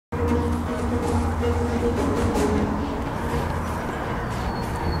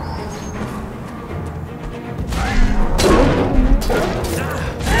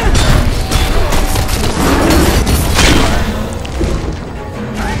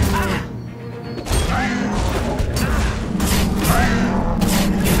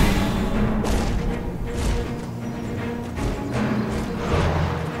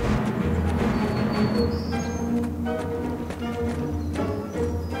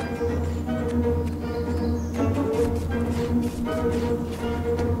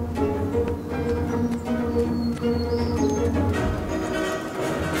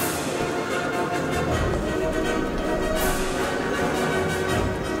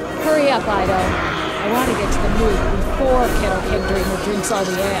up, Ido. I want to get to the moot before Kettle Kid Dreamer drinks all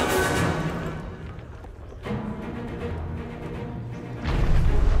the ale.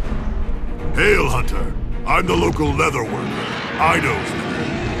 Hail, Hunter. I'm the local leather worker. Ido's the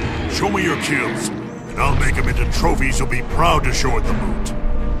name. Show me your kills, and I'll make them into trophies you'll be proud to show at the moot.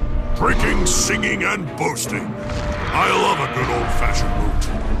 Drinking, singing, and boasting. I love a good old-fashioned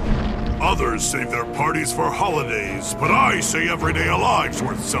moot. Others save their parties for holidays, but I say every day alive's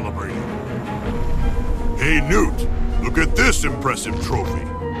worth celebrating. Hey, Newt, look at this impressive trophy.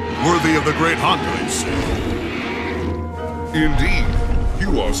 Worthy of the great hunt, I say. Indeed.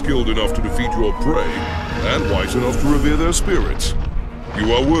 You are skilled enough to defeat your prey, and wise enough to revere their spirits.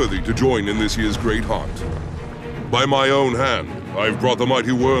 You are worthy to join in this year's great hunt. By my own hand, I've brought the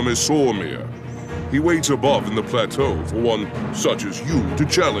mighty worm Isormir. He waits above in the plateau for one such as you to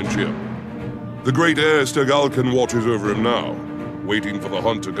challenge him. The great heir Stegalkan watches over him now, waiting for the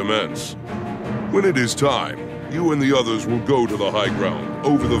hunt to commence. When it is time, you and the others will go to the high ground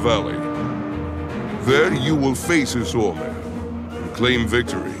over the valley. There you will face Isormir. Claim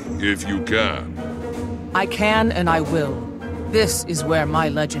victory, if you can. I can and I will. This is where my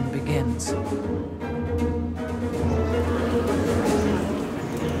legend begins.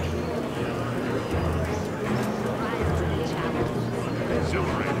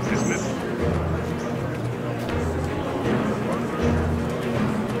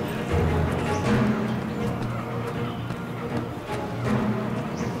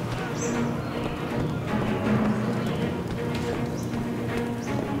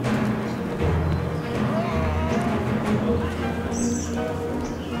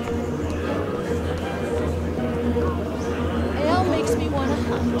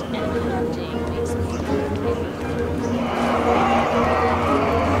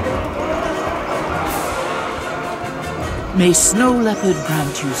 May Snow Leopard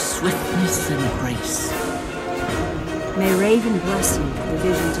grant you swiftness and grace. May Raven bless you with the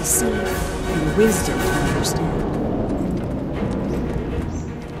vision to see and wisdom to understand.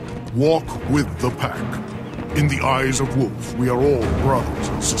 Walk with the pack. In the eyes of Wolf, we are all brothers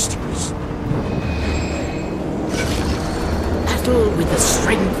and sisters. Battle with the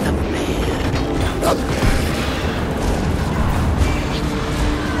strength of bear.